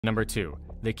Number 2.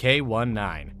 The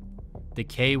K-19. The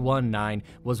K-19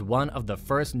 was one of the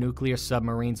first nuclear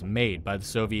submarines made by the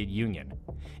Soviet Union.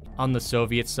 On the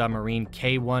Soviet submarine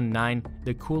K-19,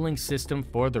 the cooling system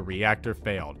for the reactor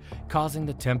failed, causing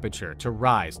the temperature to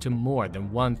rise to more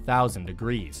than 1,000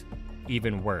 degrees.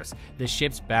 Even worse, the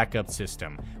ship's backup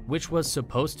system, which was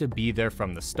supposed to be there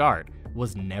from the start,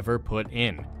 was never put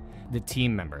in. The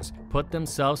team members put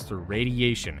themselves through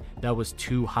radiation that was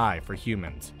too high for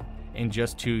humans. In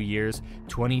just 2 years,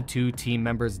 22 team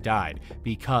members died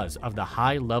because of the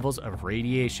high levels of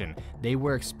radiation they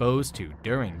were exposed to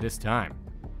during this time.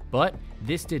 But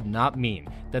this did not mean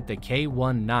that the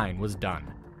K-19 was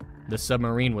done. The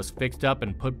submarine was fixed up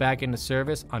and put back into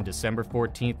service on December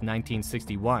 14,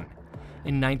 1961.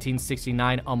 In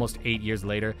 1969, almost 8 years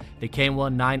later, the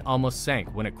K-19 almost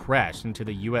sank when it crashed into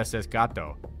the USS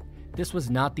Gato. This was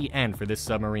not the end for this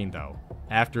submarine though.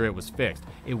 After it was fixed,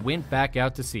 it went back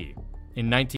out to sea. In